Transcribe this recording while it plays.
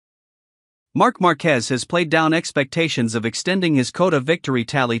Marquez has played down expectations of extending his COTA victory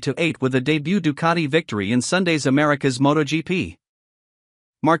tally to 8 with a debut Ducati victory in Sunday's America's MotoGP.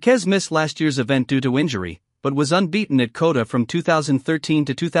 Marquez missed last year's event due to injury, but was unbeaten at COTA from 2013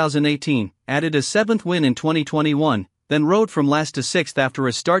 to 2018, added a 7th win in 2021, then rode from last to 6th after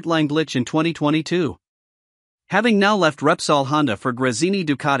a start-line glitch in 2022. Having now left Repsol Honda for Gresini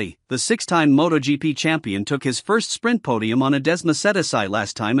Ducati, the 6-time MotoGP champion took his first sprint podium on a Desmosedici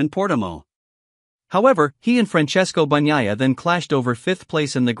last time in Portimao. However, he and Francesco Bagnaia then clashed over 5th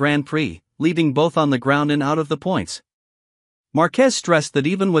place in the Grand Prix, leaving both on the ground and out of the points. Marquez stressed that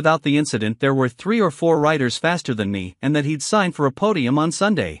even without the incident there were 3 or 4 riders faster than me and that he'd sign for a podium on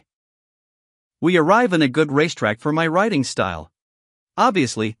Sunday. We arrive in a good racetrack for my riding style.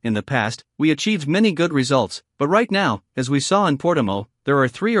 Obviously, in the past, we achieved many good results, but right now, as we saw in Portimao, there are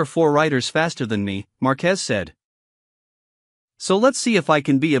 3 or 4 riders faster than me, Marquez said. So let's see if I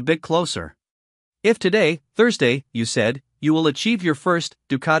can be a bit closer. If today, Thursday, you said, you will achieve your first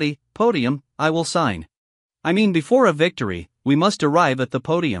Ducati podium, I will sign. I mean, before a victory, we must arrive at the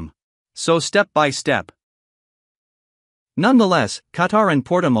podium. So step by step. Nonetheless, Qatar and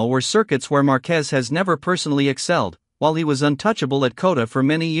Portimao were circuits where Marquez has never personally excelled, while he was untouchable at COTA for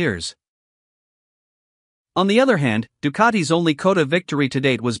many years. On the other hand, Ducati's only COTA victory to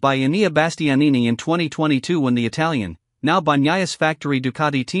date was by Enea Bastianini in 2022 when the Italian, now Bagnaia's factory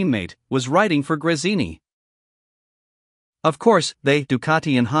Ducati teammate, was riding for Gresini. Of course,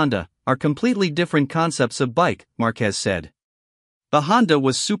 Ducati and Honda, are completely different concepts of bike, Marquez said. The Honda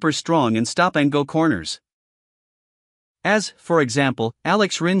was super strong in stop-and-go corners. As, for example,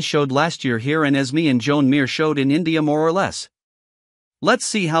 Alex Rins showed last year here and as me and Joan Mir showed in India more or less. Let's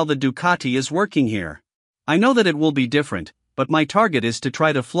see how the Ducati is working here. I know that it will be different, but my target is to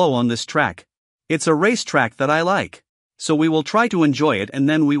try to flow on this track. It's a racetrack that I like. So we will try to enjoy it and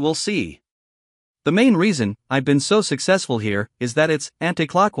then we will see. The main reason I've been so successful here is that it's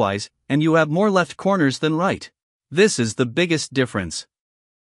anti-clockwise, and you have more left corners than right. This is the biggest difference.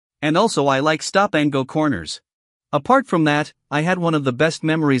 And also I like stop-and-go corners. Apart from that, I had one of the best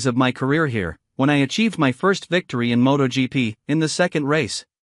memories of my career here, when I achieved my first victory in MotoGP, in the second race.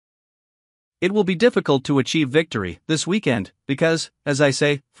 It will be difficult to achieve victory this weekend, because, as I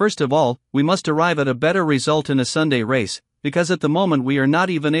say, first of all, we must arrive at a better result in a Sunday race, because at the moment we are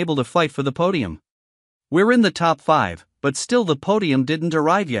not even able to fight for the podium. We're in the top 5, but still the podium didn't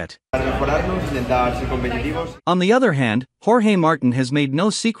arrive yet. On the other hand, Jorge Martin has made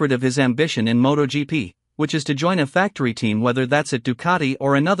no secret of his ambition in MotoGP, which is to join a factory team, whether that's at Ducati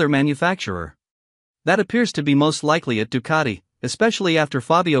or another manufacturer. That appears to be most likely at Ducati, especially after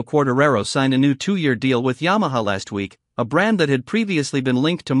Fabio Quartararo signed a new 2-year deal with Yamaha last week, a brand that had previously been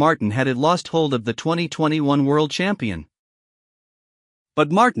linked to Martin had it lost hold of the 2021 world champion. But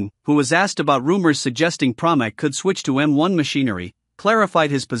Martin, who was asked about rumors suggesting Pramac could switch to M1 machinery,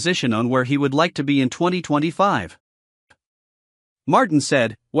 clarified his position on where he would like to be in 2025. Martin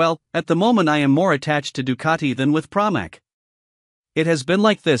said, "Well, at the moment I am more attached to Ducati than with Pramac. It has been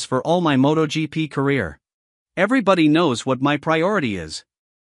like this for all my MotoGP career. Everybody knows what my priority is.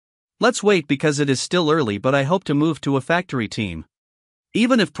 Let's wait because it is still early, but I hope to move to a factory team.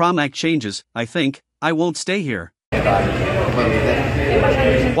 Even if Pramac changes, I think, I won't stay here."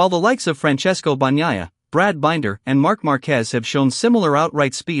 While the likes of Francesco Bagnaia, Brad Binder, and Marc Marquez have shown similar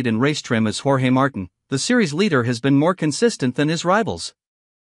outright speed and race trim as Jorge Martin, the series leader has been more consistent than his rivals.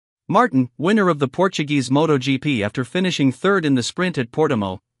 Martin, winner of the Portuguese MotoGP after finishing 3rd in the sprint at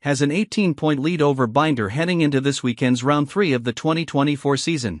Portimao, has an 18-point lead over Binder heading into this weekend's round 3 of the 2024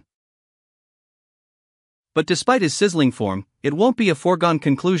 season. But despite his sizzling form, it won't be a foregone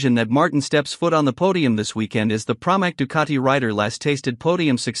conclusion that Martin steps foot on the podium this weekend, as the Pramac Ducati rider last tasted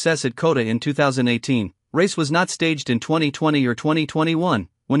podium success at COTA in 2018. Race was not staged in 2020 or 2021,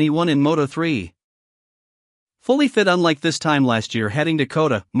 when he won in Moto3. Fully fit unlike this time last year heading to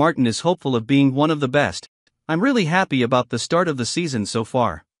COTA, Martin is hopeful of being one of the best. "I'm really happy about the start of the season so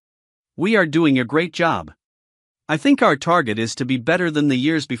far. We are doing a great job. I think our target is to be better than the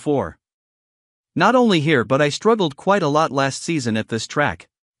years before. Not only here, but I struggled quite a lot last season at this track.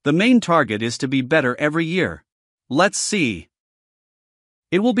 The main target is to be better every year. Let's see.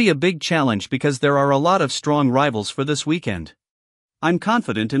 It will be a big challenge because there are a lot of strong rivals for this weekend. I'm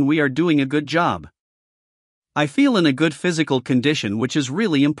confident and we are doing a good job. I feel in a good physical condition, which is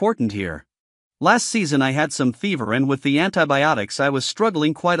really important here. Last season I had some fever and with the antibiotics I was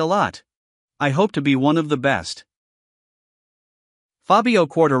struggling quite a lot. I hope to be one of the best." Fabio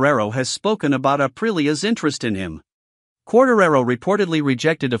Quartararo has spoken about Aprilia's interest in him. Quartararo reportedly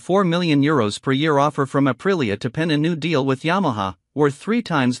rejected a €4 million per year offer from Aprilia to pen a new deal with Yamaha, worth 3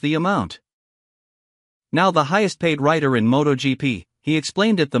 times the amount. now the highest paid rider in MotoGP, he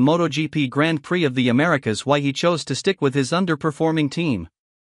explained at the MotoGP Grand Prix of the Americas why he chose to stick with his underperforming team.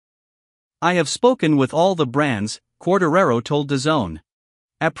 "I have spoken with all the brands," Quartararo told DAZN.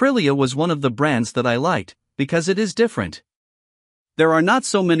 "Aprilia was one of the brands that I liked, because it is different. There are not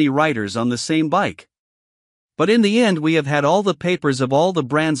so many riders on the same bike. But in the end we have had all the papers of all the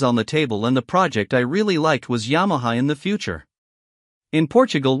brands on the table, and the project I really liked was Yamaha in the future. In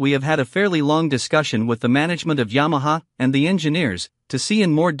Portugal we have had a fairly long discussion with the management of Yamaha and the engineers to see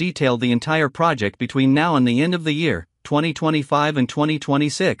in more detail the entire project between now and the end of the year, 2025 and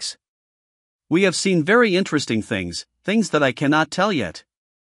 2026. We have seen very interesting things that I cannot tell yet.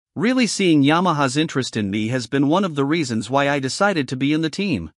 Really seeing Yamaha's interest in me has been one of the reasons why I decided to be in the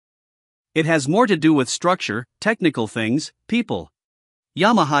team. It has more to do with structure, technical things, people.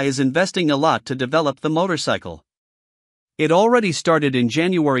 Yamaha is investing a lot to develop the motorcycle. It already started in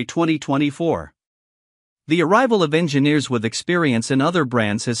January 2024. The arrival of engineers with experience in other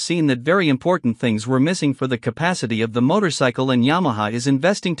brands has seen that very important things were missing for the capacity of the motorcycle, and Yamaha is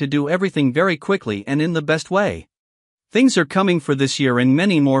investing to do everything very quickly and in the best way. Things are coming for this year and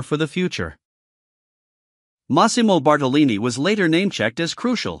many more for the future." Massimo Bartolini was later name-checked as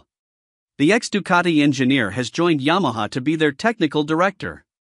crucial. The ex-Ducati engineer has joined Yamaha to be their technical director.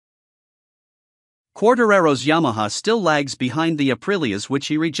 Quartararo's Yamaha still lags behind the Aprilias which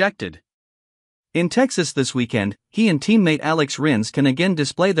he rejected. In Texas this weekend, he and teammate Alex Rins can again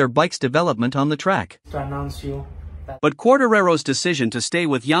display their bike's development on the track. But Quartararo's decision to stay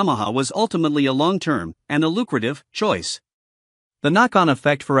with Yamaha was ultimately a long-term, and a lucrative, choice. The knock-on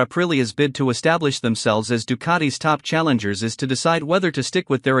effect for Aprilia's bid to establish themselves as Ducati's top challengers is to decide whether to stick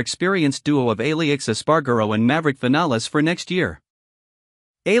with their experienced duo of Aleix Espargaro and Maverick Vinales for next year.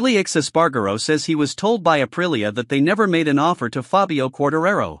 Aleix Espargaro says he was told by Aprilia that they never made an offer to Fabio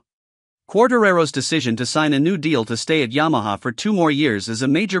Quartararo. Quartararo's decision to sign a new deal to stay at Yamaha for 2 more years is a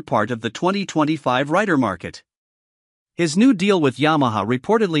major part of the 2025 rider market. His new deal with Yamaha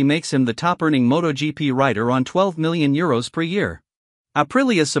reportedly makes him the top-earning MotoGP rider on €12 million per year.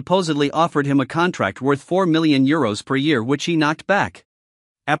 Aprilia supposedly offered him a contract worth €4 million per year, which he knocked back.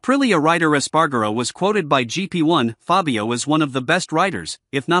 Aprilia rider Espargaro was quoted by GP1 Fabio as one of the best riders,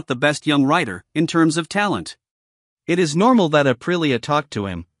 if not the best young rider, in terms of talent. "It is normal that Aprilia talked to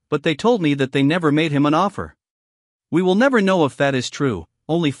him, but they told me that they never made him an offer. We will never know if that is true,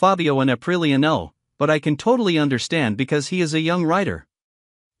 only Fabio and Aprilia know, but I can totally understand because he is a young rider.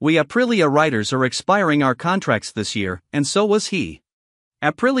 We Aprilia riders are expiring our contracts this year, and so was he."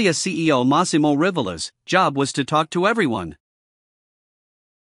 Aprilia CEO Massimo Rivola's job was to talk to everyone.